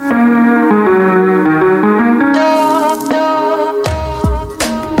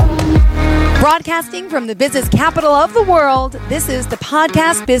Broadcasting from the business capital of the world, this is the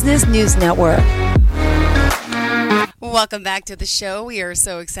Podcast Business News Network. Welcome back to the show. We are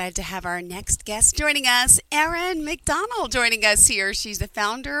so excited to have our next guest joining us, Erin McDonnell, joining us here. She's the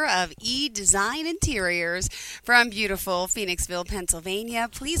founder of E-Design Interiors from beautiful Phoenixville, Pennsylvania.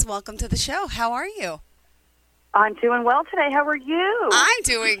 Please welcome to the show. How are you? I'm doing well today. How are you? I'm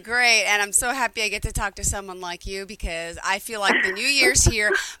doing great, and I'm so happy I get to talk to someone like you because I feel like the new year's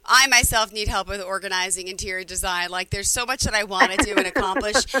here. I myself need help with organizing interior design. Like, there's so much that I want to do and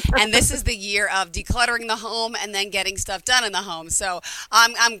accomplish, and this is the year of decluttering the home and then getting stuff done in the home. So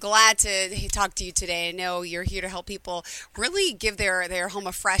I'm glad to talk to you today. I know you're here to help people really give their home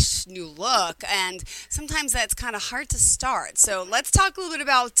a fresh new look, and sometimes that's kind of hard to start. So let's talk a little bit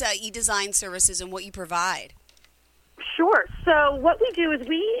about e-design services and what you provide. Sure. So what we do is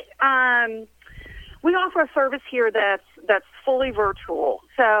we offer a service here that's fully virtual.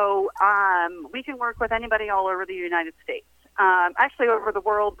 So we can work with anybody all over the United States. Actually over the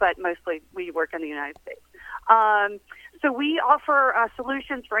world, but mostly we work in the United States. So we offer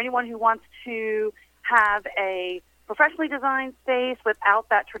solutions for anyone who wants to have a professionally designed space without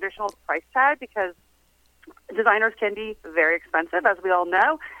that traditional price tag, because designers can be very expensive, as we all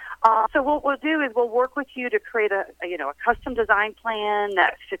know. So what we'll do is we'll work with you to create a custom design plan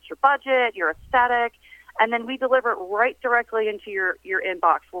that fits your budget, your aesthetic, and then we deliver it right directly into your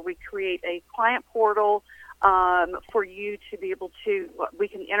inbox, where we create a client portal for you to be able to, we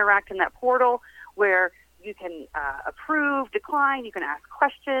can interact in that portal where you can approve, decline, you can ask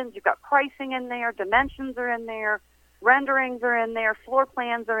questions, you've got pricing in there, dimensions are in there, renderings are in there, floor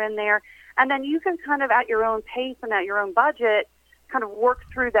plans are in there, and then you can kind of at your own pace and at your own budget kind of work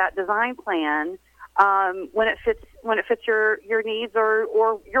through that design plan when it fits your needs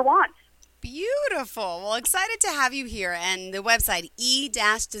or your wants. Beautiful. Well, excited to have you here. And the website,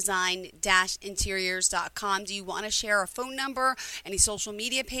 e-design-interiors.com. Do you want to share a phone number, any social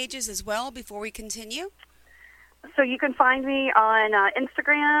media pages as well before we continue? So you can find me on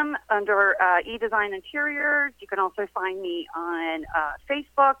Instagram under E-Design Interiors. You can also find me on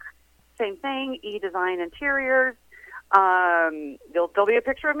Facebook. Same thing, E-Design Interiors. There'll be a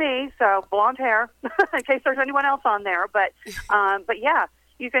picture of me, so blonde hair, in case there's anyone else on there. But yeah,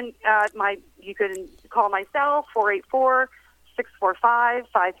 you can call myself 484-645-5232.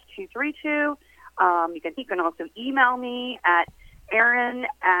 You can also email me at Erin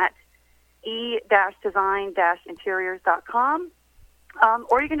at e-design-interiors.com,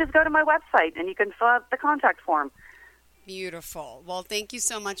 or you can just go to my website and you can fill out the contact form. Beautiful. Well, thank you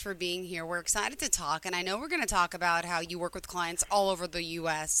so much for being here. We're excited to talk, and I know we're going to talk about how you work with clients all over the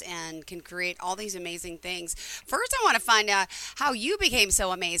U.S. and can create all these amazing things. First, I want to find out how you became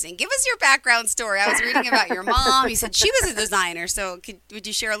so amazing. Give us your background story. I was reading about your mom. You said she was a designer, so would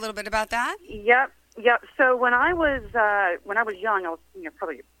you share a little bit about that? Yep. So when I was young, I was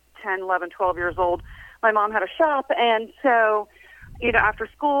probably 10, 11, 12 years old. My mom had a shop, and so after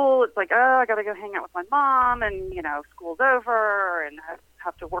school, it's like, oh, I got to go hang out with my mom, and, school's over, and I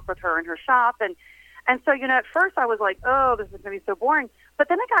have to work with her in her shop. And so, at first I was like, oh, this is going to be so boring. But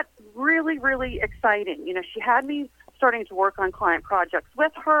then it got really, really exciting. She had me starting to work on client projects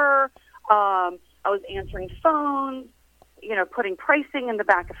with her. I was answering phones, putting pricing in the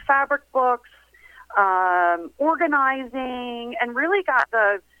back of fabric books, organizing, and really got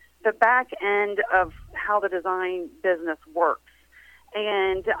the back end of how the design business works.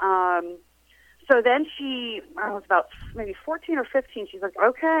 And so then I was about maybe 14 or 15. She's like,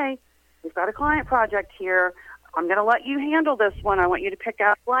 okay, we've got a client project here. I'm going to let you handle this one. I want you to pick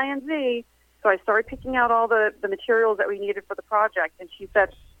out Y and Z. So I started picking out all the materials that we needed for the project. And she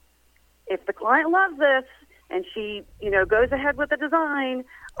said, if the client loves this and she, goes ahead with the design,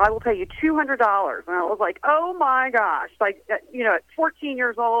 I will pay you $200. And I was like, oh my gosh, at 14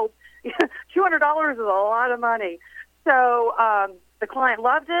 years old, $200 is a lot of money. So, the client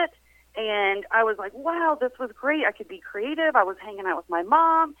loved it, and I was like, wow, this was great. I could be creative. I was hanging out with my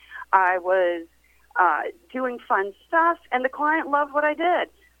mom. I was doing fun stuff, and the client loved what I did.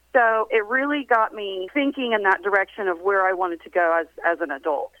 So it really got me thinking in that direction of where I wanted to go as an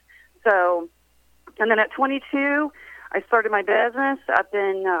adult. So, and then at 22, I started my business up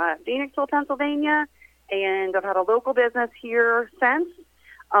in Phoenixville, Pennsylvania, and I've had a local business here since.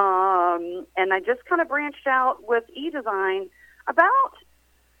 And I just kind of branched out with e-design about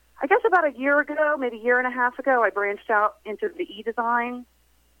a year ago, maybe a year and a half ago. I branched out into the e-design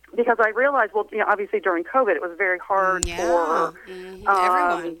because I realized, obviously during COVID, it was very hard for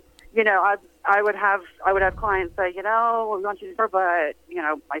everyone. I would have clients say, we want you to, but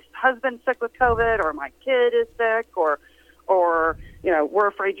my husband's sick with COVID, or my kid is sick, or or, we're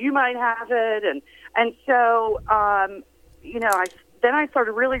afraid you might have it. And so, I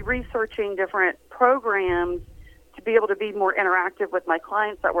started really researching different programs to be able to be more interactive with my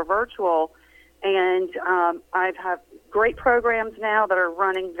clients that were virtual. And I have great programs now that are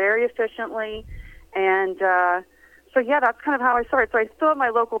running very efficiently. And that's kind of how I started. So I still have my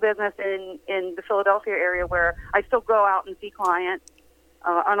local business in the Philadelphia area where I still go out and see clients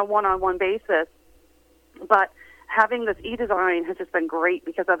on a one-on-one basis. But having this e-design has just been great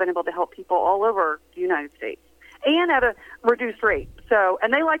because I've been able to help people all over the United States and at a reduced rate. So,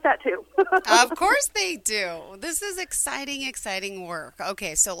 and they like that too. Of course they do. This is exciting work.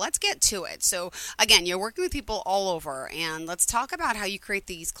 Okay, so let's get to it. So again, you're working with people all over, and let's talk about how you create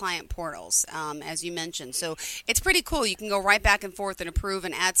these client portals, as you mentioned. So it's pretty cool. You can go right back and forth and approve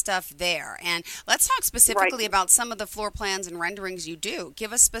and add stuff there. And let's talk specifically about some of the floor plans and renderings you do.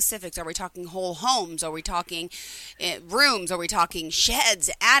 Give us specifics. Are we talking whole homes? Are we talking rooms? Are we talking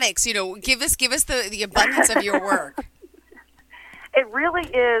sheds, attics? Give us the abundance of your work. It really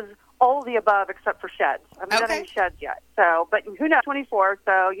is all the above except for sheds. I haven't done any sheds yet. So, but who knows? 24.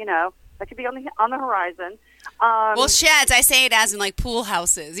 So that could be on the horizon. Well, sheds. I say it as in like pool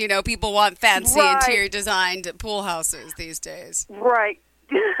houses. People want fancy interior designed pool houses these days. Right.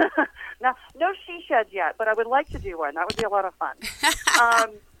 Now, no she sheds yet, but I would like to do one. That would be a lot of fun.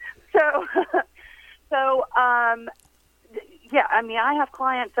 I have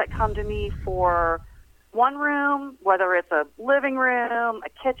clients that come to me for one room, whether it's a living room, a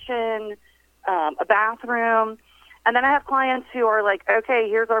kitchen, a bathroom. And then I have clients who are like, okay,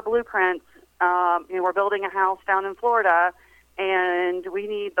 here's our blueprints. We're building a house down in Florida, and we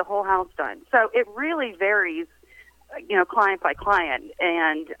need the whole house done. So it really varies, client by client.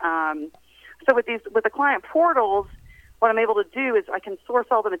 And so with the client portals, what I'm able to do is I can source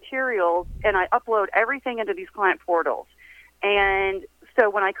all the materials, and I upload everything into these client portals. And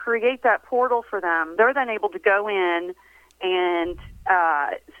so when I create that portal for them, they're then able to go in and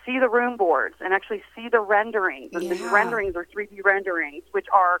see the room boards and actually see the renderings. And the renderings are 3D renderings, which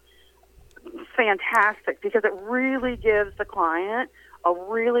are fantastic because it really gives the client a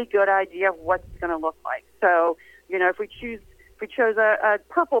really good idea of what it's going to look like. So, if we chose a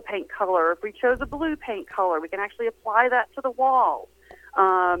purple paint color, if we chose a blue paint color, we can actually apply that to the walls.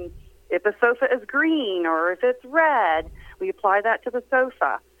 If the sofa is green or if it's red, we apply that to the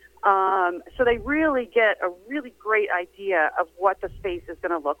sofa. So they really get a really great idea of what the space is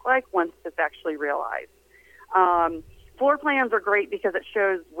going to look like once it's actually realized. Floor plans are great because it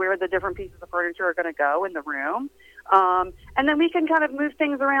shows where the different pieces of furniture are going to go in the room. And then we can kind of move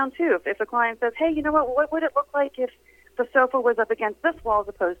things around too. If the client says, hey, what would it look like if the sofa was up against this wall as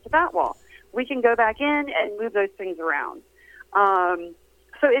opposed to that wall? We can go back in and move those things around.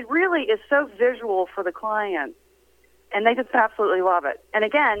 So it really is so visual for the client, and they just absolutely love it. And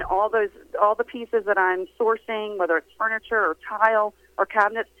again, all the pieces that I'm sourcing, whether it's furniture or tile or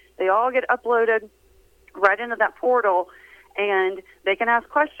cabinets, they all get uploaded right into that portal, and they can ask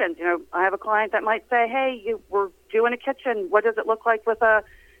questions. I have a client that might say, hey, we're doing a kitchen. What does it look like with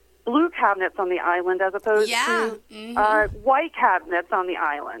blue cabinets on the island as opposed to white cabinets on the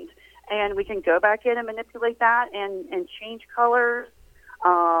island? And we can go back in and manipulate that and change colors.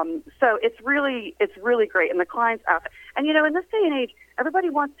 So it's really great, and the clients out there. And in this day and age, everybody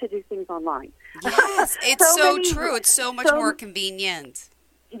wants to do things online. Yes, it's so true. It's so much more convenient.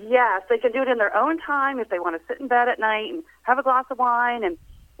 Yes, they can do it in their own time if they want to sit in bed at night and have a glass of wine and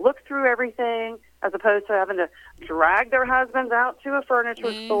look through everything, as opposed to having to drag their husbands out to a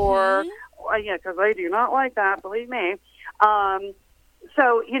furniture store. Because they do not like that, believe me.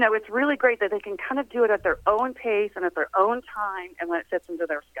 So, it's really great that they can kind of do it at their own pace and at their own time and when it fits into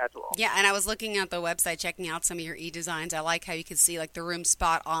their schedule. Yeah, and I was looking at the website, checking out some of your e-designs. I like how you can see, like, the room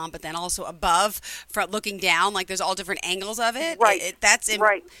spot on, but then also above, looking down, like there's all different angles of it. Right.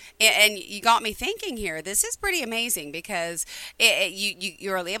 Right. And you got me thinking here. This is pretty amazing because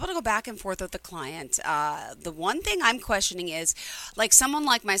you're able to go back and forth with the client. The one thing I'm questioning is, like, someone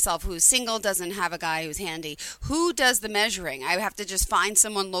like myself who's single, doesn't have a guy who's handy, who does the measuring? I have to just find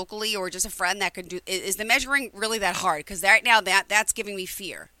someone locally or just a friend that can do. Is the measuring really that hard? Because right now that's giving me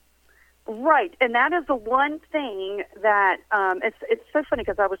fear. Right, and that is the one thing that it's so funny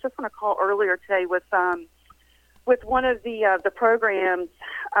because I was just on a call earlier today with one of the programs,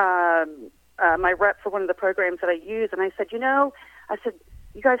 my rep for one of the programs that I use, and I said,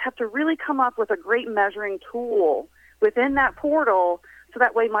 you guys have to really come up with a great measuring tool within that portal, so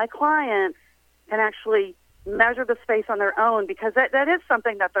that way my clients can actually measure the space on their own, because that is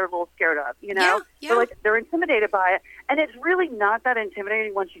something that they're a little scared of, Yeah. They're intimidated by it, and it's really not that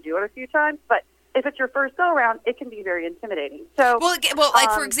intimidating once you do it a few times, but if it's your first go around, it can be very intimidating. So,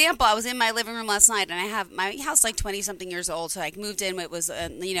 like for example, I was in my living room last night, and I have my house like 20-something years old. So I moved in. It was,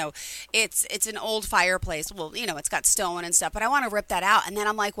 it's an old fireplace. Well, it's got stone and stuff, but I want to rip that out. And then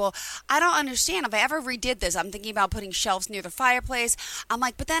I'm like, well, I don't understand. If I ever redid this, I'm thinking about putting shelves near the fireplace. I'm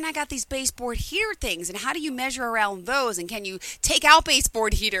like, but then I got these baseboard heater things, and how do you measure around those? And can you take out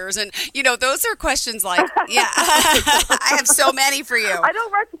baseboard heaters? And those are questions like, yeah, I have so many for you. I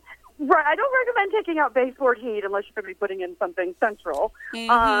don't recommend taking out baseboard heat unless you're going to be putting in something central.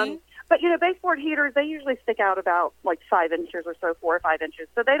 Mm-hmm. But baseboard heaters, they usually stick out about like 5 inches or so, 4 or 5 inches.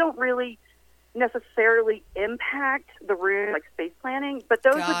 So they don't really necessarily impact the room, like space planning. But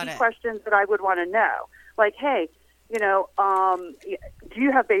those would be questions that I would want to know. Like, hey, do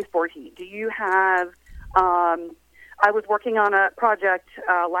you have baseboard heat? Do you have? I was working on a project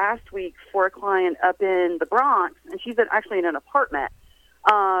last week for a client up in the Bronx, and she's actually in an apartment.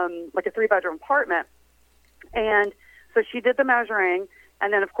 Like a 3-bedroom apartment. And so she did the measuring,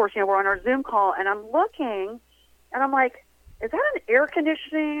 and then of course, we're on our Zoom call, and I'm looking, and I'm like, is that an air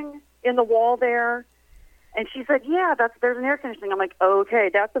conditioning in the wall there? And she said, yeah, there's an air conditioning. I'm like,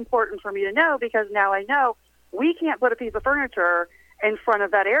 okay, that's important for me to know, because now I know we can't put a piece of furniture in front of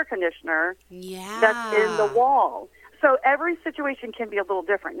that air conditioner that's in the wall. So every situation can be a little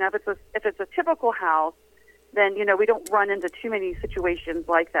different. Now, if it's a typical house, then, we don't run into too many situations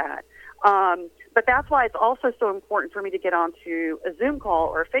like that. But that's why it's also so important for me to get onto a Zoom call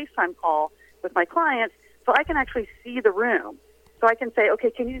or a FaceTime call with my clients so I can actually see the room. So I can say,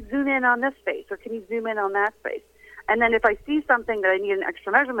 okay, can you zoom in on this space, or can you zoom in on that space? And then if I see something that I need an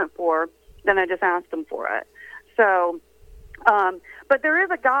extra measurement for, then I just ask them for it. So, but there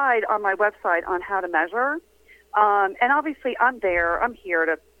is a guide on my website on how to measure. And obviously I'm here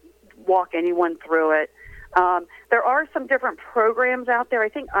to walk anyone through it. There are some different programs out there. I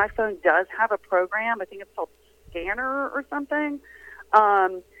think iPhone does have a program. I think it's called Scanner or something,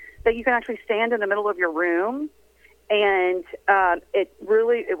 that you can actually stand in the middle of your room, and it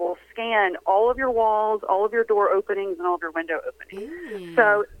will scan all of your walls, all of your door openings, and all of your window openings.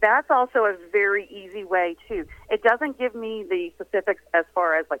 So that's also a very easy way too. It doesn't give me the specifics as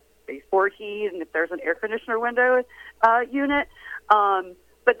far as like baseboard heat and if there's an air conditioner window unit.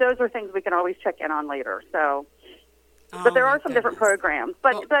 But those are things we can always check in on later. So, but there are some different programs.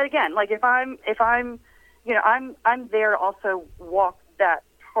 But again, like if I'm there to also walk that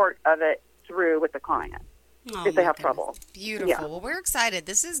part of it through with the client if they have trouble. Beautiful. Yeah. Well, we're excited.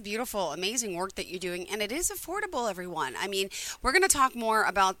 This is beautiful, amazing work that you're doing, and it is affordable, everyone. I mean, we're going to talk more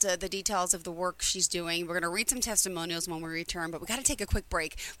about the details of the work she's doing. We're going to read some testimonials when we return, but we got to take a quick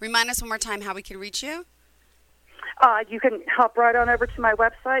break. Remind us one more time how we can reach you. You can hop right on over to my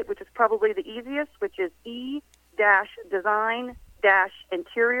website, which is probably the easiest, which is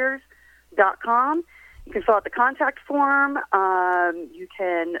e-design-interiors.com. You can fill out the contact form. You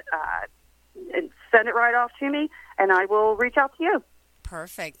can send it right off to me, and I will reach out to you.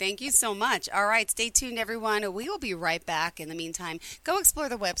 Perfect. Thank you so much. All right. Stay tuned, everyone. We will be right back. In the meantime, go explore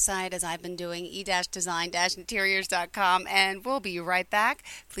the website as I've been doing, e-design-interiors.com, and we'll be right back.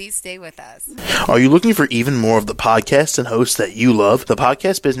 Please stay with us. Are you looking for even more of the podcasts and hosts that you love? The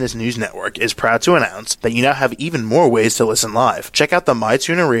Podcast Business News Network is proud to announce that you now have even more ways to listen live. Check out the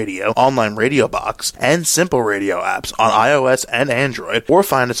MyTuner Radio, online radio box, and Simple Radio apps on iOS and Android, or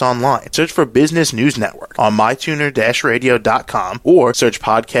find us online. Search for Business News Network on mytuner-radio.com, or search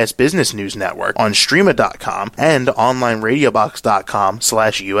Podcast Business News Network on streama.com and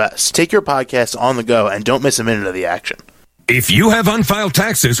onlineradiobox.com/US. Take your podcast on the go and don't miss a minute of the action. If you have unfiled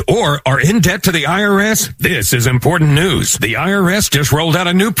taxes or are in debt to the IRS, this is important news. The IRS just rolled out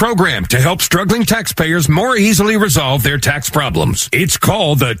a new program to help struggling taxpayers more easily resolve their tax problems. It's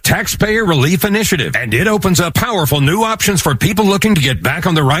called the Taxpayer Relief Initiative, and it opens up powerful new options for people looking to get back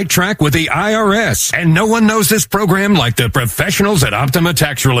on the right track with the IRS. And no one knows this program like the professionals at Optima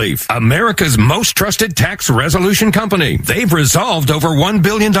Tax Relief, America's most trusted tax resolution company. They've resolved over $1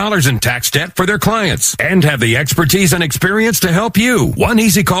 billion in tax debt for their clients and have the expertise and experience to help you. One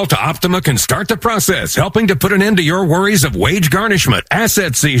easy call to Optima can start the process, helping to put an end to your worries of wage garnishment,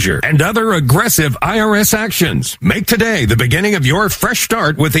 asset seizure, and other aggressive IRS actions. Make today the beginning of your fresh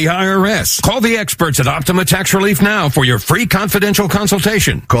start with the IRS. Call the experts at Optima Tax Relief now for your free confidential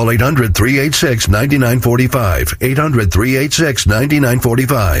consultation. Call 800-386-9945.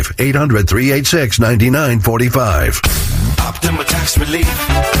 800-386-9945. 800-386-9945. Optima Tax Relief.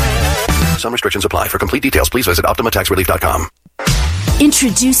 Some restrictions apply. For complete details, please visit OptimaTaxRelief.com.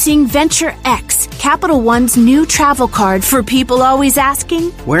 Introducing Venture X, Capital One's new travel card for people always asking,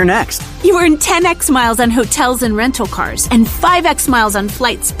 where next? You earn 10x miles on hotels and rental cars, and 5x miles on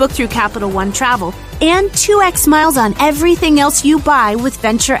flights booked through Capital One Travel, and 2x miles on everything else you buy with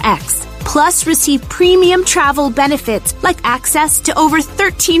Venture X. Plus, receive premium travel benefits like access to over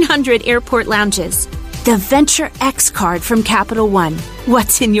 1,300 airport lounges. The Venture X card from Capital One.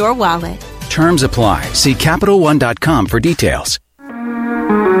 What's in your wallet? Terms apply. See CapitalOne.com for details.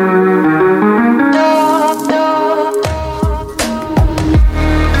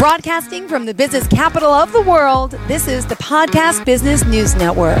 Broadcasting from the business capital of the world, this is the Podcast Business News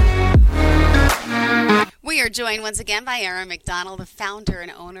Network. We are joined once again by Erin McDonnell, the founder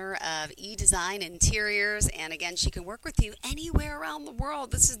and owner of eDesign Interiors. And again, she can work with you anywhere around the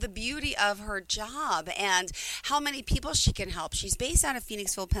world. This is the beauty of her job and how many people she can help. She's based out of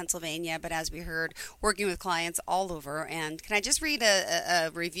Phoenixville, Pennsylvania, but as we heard, working with clients all over. And can I just read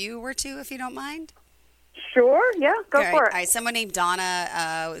a review or two, if you don't mind? Sure, yeah, go for it. All right, someone named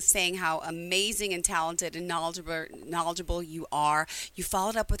Donna was saying how amazing and talented and knowledgeable you are. You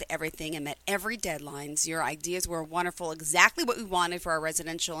followed up with everything and met every deadline. Your ideas were wonderful, exactly what we wanted for our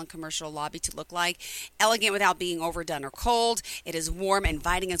residential and commercial lobby to look like. Elegant without being overdone or cold. It is warm,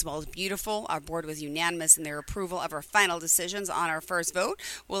 inviting, as well as beautiful. Our board was unanimous in their approval of our final decisions on our first vote.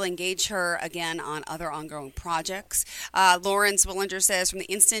 We'll engage her again on other ongoing projects. Lauren Swillinger says, from the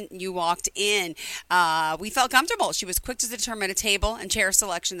instant you walked in, we felt comfortable. She was quick to determine a table and chair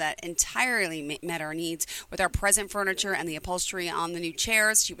selection that entirely met our needs. With our present furniture and the upholstery on the new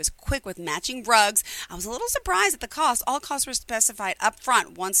chairs, she was quick with matching rugs. I was a little surprised at the cost. All costs were specified up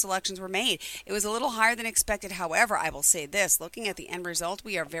front once selections were made. It was a little higher than expected. However, I will say this, looking at the end result,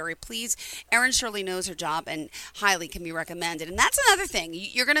 we are very pleased. Erin surely knows her job and highly can be recommended. And that's another thing.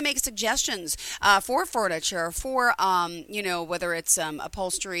 You're going to make suggestions for furniture, for, whether it's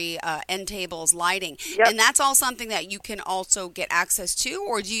upholstery, end tables, lighting. Yep. And that's all something that you can also get access to,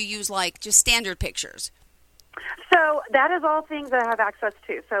 or do you use like just standard pictures? So that is all things that I have access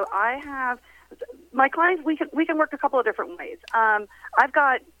to. So I have my clients. We can work a couple of different ways. I've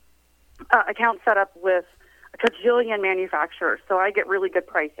got accounts set up with a cajillion manufacturers, so I get really good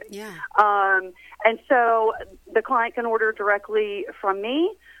pricing. Yeah. And so the client can order directly from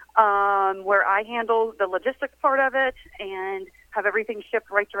me, where I handle the logistics part of it and have everything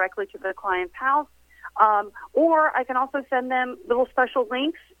shipped right directly to the client's house. Or I can also send them little special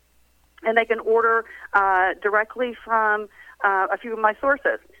links, and they can order directly from a few of my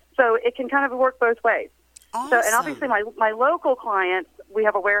sources. So it can kind of work both ways. Awesome. So, and obviously my local clients, we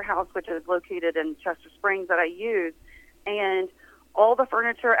have a warehouse which is located in Chester Springs that I use, and all the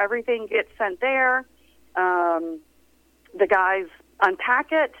furniture, everything gets sent there. The guys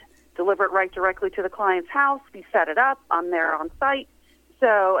unpack it, deliver it right directly to the client's house. We set it up. I'm there on site.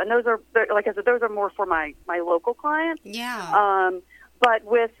 So, and those are, like I said, those are more for my local clients. Yeah. But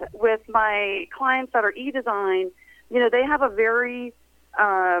with my clients that are eDesign, they have a very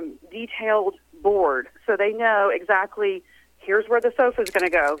detailed board. So they know exactly, here's where the sofa is going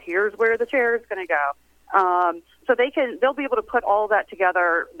to go. Here's where the chair is going to go. So they'll be able to put all that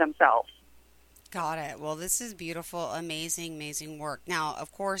together themselves. Got it. Well, this is beautiful, amazing, amazing work. Now,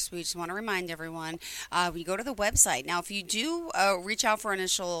 of course, we just want to remind everyone, we go to the website. Now, if you do reach out for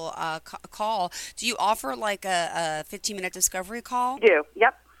initial call, do you offer like a 15-minute discovery call? Do.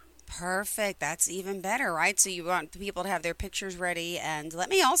 Yep. Perfect. That's even better, right? So you want people to have their pictures ready. And let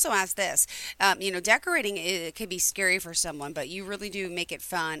me also ask this. Decorating, it could be scary for someone, but you really do make it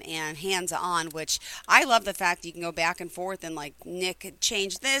fun and hands-on, which I love the fact you can go back and forth and like, Nick,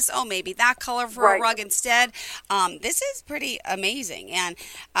 change this. Oh, maybe that color for a rug instead. This is pretty amazing. And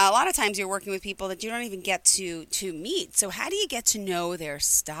a lot of times you're working with people that you don't even get to meet. So how do you get to know their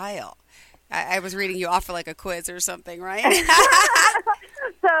style? I was reading you offer like a quiz or something, right?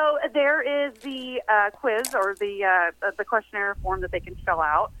 So there is the quiz or the questionnaire form that they can fill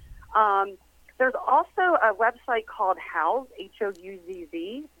out. There's also a website called Houzz,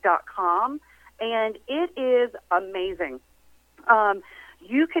 HOUZZ.com, and it is amazing.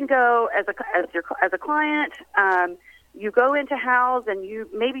 You can go as a client. You go into Houzz, and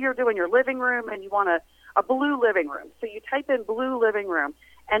maybe you're doing your living room, and you want a blue living room. So you type in blue living room,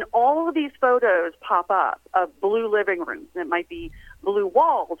 and all of these photos pop up of blue living rooms. It might be blue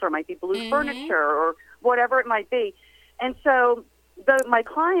walls, or it might be blue furniture, or whatever it might be. And so my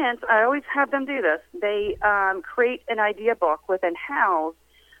clients, I always have them do this. They create an idea book within Houzz,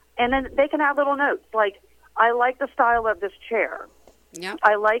 and then they can add little notes like, I like the style of this chair. Yep.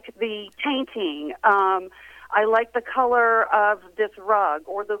 I like the painting. I like the color of this rug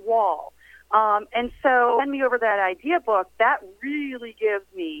or the wall. And so send me over that idea book. That really gives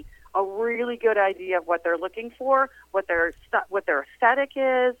me a really good idea of what they're looking for, what their aesthetic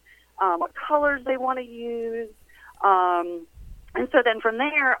is, what colors they want to use. And so then from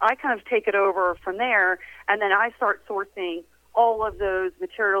there, I kind of take it over from there, and then I start sourcing all of those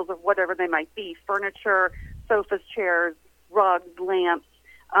materials of whatever they might be, furniture, sofas, chairs, rugs, lamps.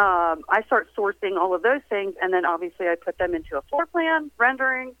 I start sourcing all of those things, and then obviously I put them into a floor plan,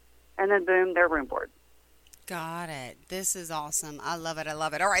 rendering, and then boom, they're room board. Got it. This is awesome. I love it. I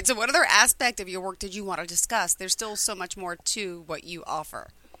love it. All right. So what other aspect of your work did you want to discuss? There's still so much more to what you offer.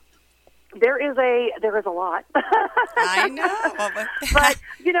 There is a lot. I know. But,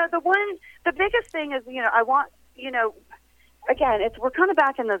 the biggest thing is, I want, again, we're kind of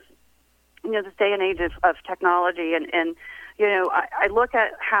back in this, this day and age of technology. And I look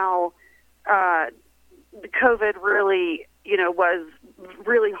at how the COVID really, was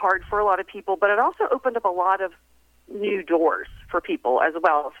really hard for a lot of people, but it also opened up a lot of new doors for people as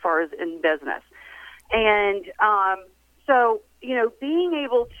well, as far as in business. And so, being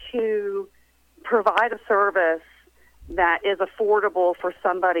able to provide a service that is affordable for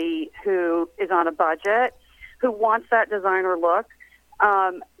somebody who is on a budget, who wants that designer look,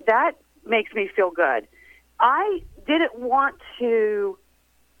 that makes me feel good. I didn't want to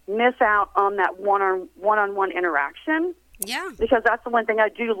miss out on that one-on-one interaction. Yeah. Because that's the one thing I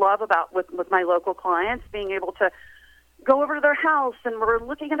do love about with my local clients, being able to go over to their house and we're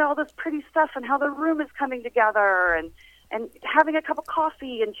looking at all this pretty stuff and how the room is coming together and having a cup of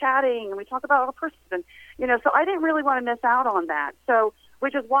coffee and chatting, and we talk about a person. So I didn't really want to miss out on that. So,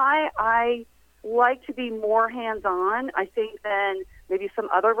 which is why I like to be more hands-on, I think, than maybe some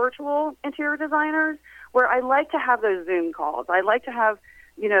other virtual interior designers, where I like to have those Zoom calls. I like to have,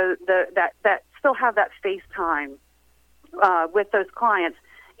 that still have that FaceTime with those clients,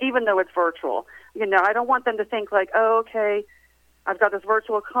 even though it's virtual. I don't want them to think like, oh, okay, I've got this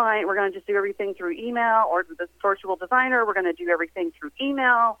virtual client, we're going to just do everything through email, or this virtual designer, we're going to do everything through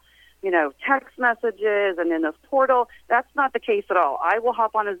email, text messages and in this portal. That's not the case at all. I will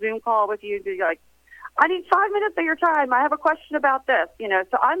hop on a Zoom call with you and be like, I need 5 minutes of your time. I have a question about this.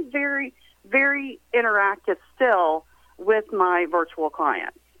 So I'm very, very interactive still with my virtual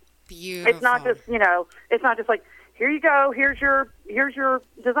clients. Beautiful. It's not just like, here you go, here's your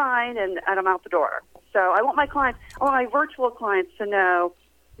design, and I'm out the door. So I want my virtual clients to know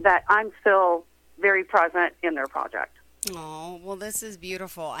that I'm still very present in their project. Oh, well, this is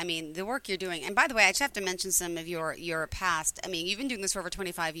beautiful. I mean, the work you're doing. And by the way, I just have to mention some of your past. I mean, you've been doing this for over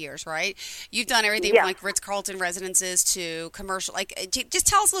 25 years, right? You've done everything from like Ritz-Carlton residences to commercial. Just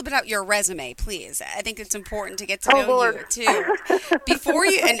tell us a little bit about your resume, please. I think it's important to get to know you too. Before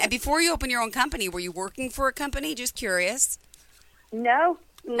you open your own company, were you working for a company? Just curious. No,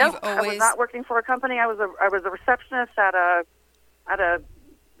 I was not working for a company. I was a receptionist at a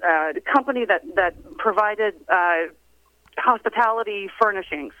company that provided hospitality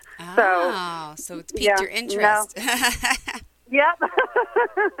furnishings. Oh, so it's piqued your interest. No. Yep,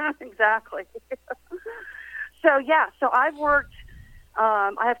 exactly. So I've worked.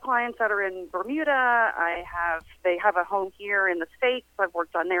 I have clients that are in Bermuda. They have a home here in the States. I've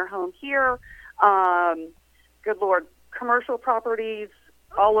worked on their home here. Good Lord, commercial properties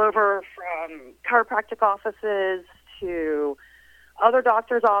all over, from chiropractic offices to other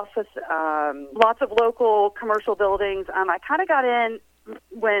doctor's office, lots of local commercial buildings. I kind of got in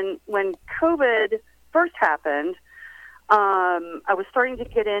when COVID first happened. I was starting to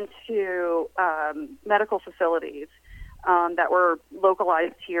get into medical facilities that were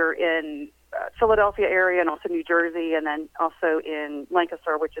localized here in Philadelphia area and also New Jersey, and then also in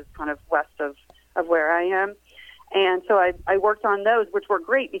Lancaster, which is kind of west of where I am. And so I worked on those, which were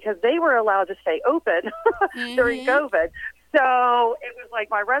great because they were allowed to stay open during COVID. So it was like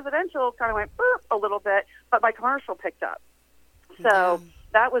my residential kind of went a little bit, but my commercial picked up. So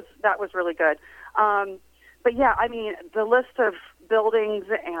that was really good. But yeah, I mean, the list of buildings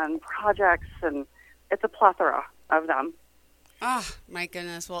and projects, and it's a plethora of them. Oh, my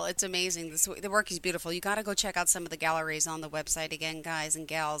goodness. Well, it's amazing. The work is beautiful. You got to go check out some of the galleries on the website again, guys and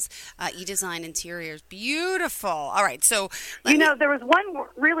gals. eDesign Interiors. Beautiful. All right. So, there was one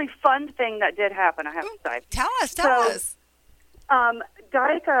really fun thing that did happen, I have to say. Tell us.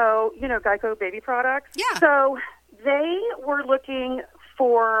 Geico baby products. Yeah. So they were looking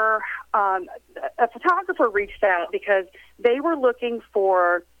for, a photographer reached out because they were looking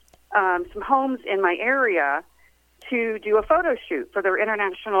for some homes in my area to do a photo shoot for their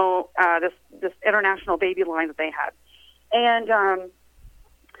international, this international baby line that they had. And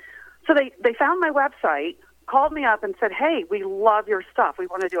so they found my website, called me up and said, hey, we love your stuff. We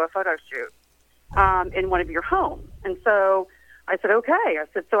want to do a photo shoot. in one of your homes. And so I said, okay. I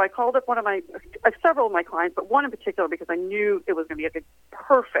said, so I called up several of my clients, but one in particular because I knew it was going to be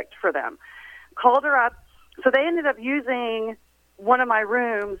perfect for them. Called her up. So they ended up using one of my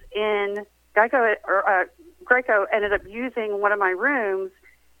rooms in Graco ended up using one of my rooms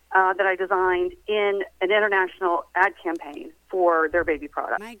that I designed in an international ad campaign for their baby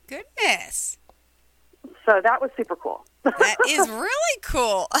product. My goodness. So that was super cool. That is really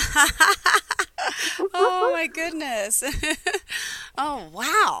cool. Oh, my goodness. Oh,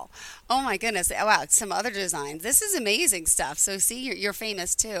 wow. Oh, my goodness. Oh, wow. Some other designs. This is amazing stuff. So, see, you're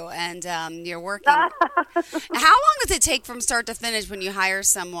famous, too, and you're working. How long does it take from start to finish when you hire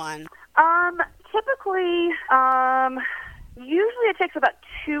someone? Typically, usually it takes about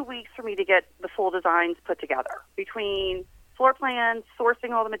 2 weeks for me to get the full designs put together. Between floor plans,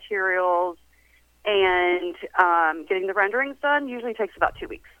 sourcing all the materials, and getting the renderings done usually takes about 2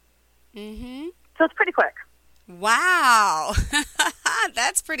 weeks. Mm-hmm. So it's pretty quick. Wow.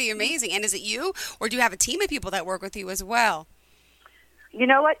 That's pretty amazing. And is it you, or do you have a team of people that work with you as well? You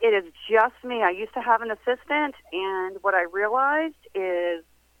know what? It is just me. I used to have an assistant, and what I realized is,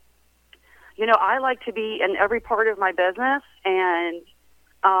 I like to be in every part of my business, and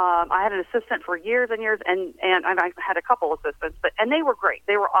I had an assistant for years and years, and I've had a couple assistants, and they were great.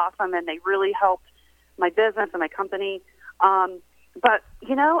 They were awesome, and they really helped my business and my company. But,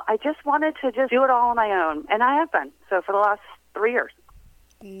 I just wanted to just do it all on my own, and I have been. So for the last 3 years.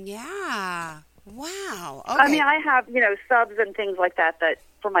 Yeah. Wow. Okay. I mean, I have, subs and things like that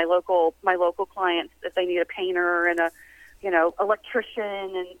for my local clients, if they need a painter and a,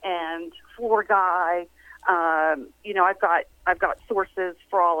 electrician and floor guy. I've got sources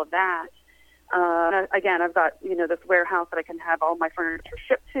for all of that. Again, I've got, this warehouse that I can have all my furniture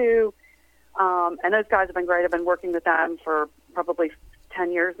shipped to. And those guys have been great. I've been working with them for probably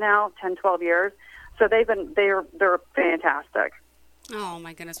 10 years now, 10, 12 years. So they're fantastic. Oh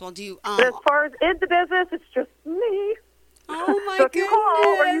my goodness. Well, but as far as in the business, it's just me. Oh my so if goodness. you call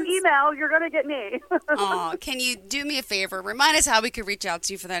or you email, you're going to get me. Oh, can you do me a favor? Remind us how we could reach out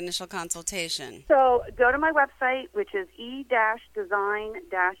to you for that initial consultation. So go to my website, which is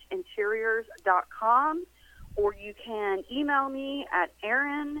e-design-interiors.com, or you can email me at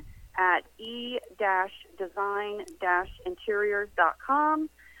Erin at e-design-interiors.com.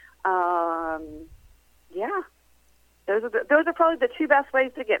 Those are probably the two best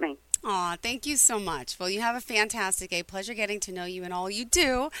ways to get me. Aw, thank you so much. Well, you have a fantastic day. Pleasure getting to know you and all you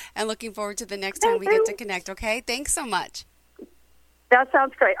do, and looking forward to the next time we get to connect, okay? Thanks so much. That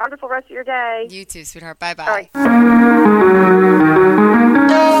sounds great. Wonderful rest of your day. You too, sweetheart. Bye-bye. All right.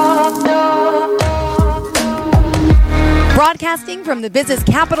 Broadcasting from the business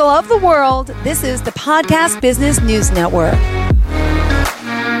capital of the world, this is the Podcast Business News Network.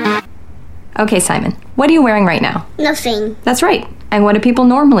 Okay, Simon, what are you wearing right now? Nothing. That's right. And what do people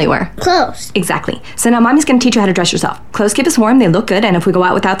normally wear? Clothes. Exactly. So now Mommy's going to teach you how to dress yourself. Clothes keep us warm, they look good, and if we go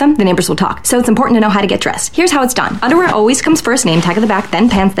out without them, the neighbors will talk. So it's important to know how to get dressed. Here's how it's done. Underwear always comes first, name tag at the back, then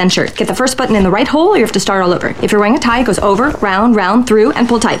pants, then shirt. Get the first button in the right hole, or you have to start all over. If you're wearing a tie, it goes over, round, through, and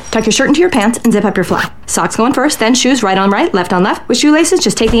pull tight. Tuck your shirt into your pants and zip up your fly. Socks going first, then shoes right on right, left on left. With shoelaces,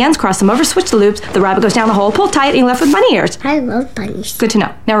 just take the ends, cross them over, switch the loops. The rabbit goes down the hole, pull tight, and you're left with bunny ears. I love bunnies. Good to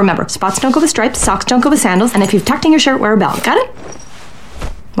know. Now remember, spots don't go with stripes, socks don't go with sandals, and if you've tucked in your shirt, wear a belt. Got it?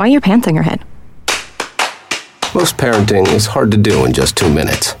 Why are your pants on your head? Most parenting is hard to do in just 2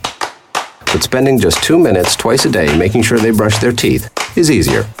 minutes. But spending just 2 minutes twice a day making sure they brush their teeth is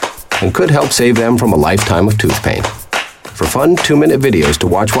easier and could help save them from a lifetime of tooth pain. For fun 2-minute videos to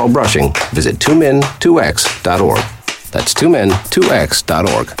watch while brushing, visit 2min2x.org. That's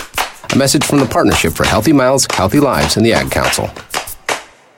 2min2x.org. A message from the Partnership for Healthy Mouths, Healthy Lives and the Ad Council.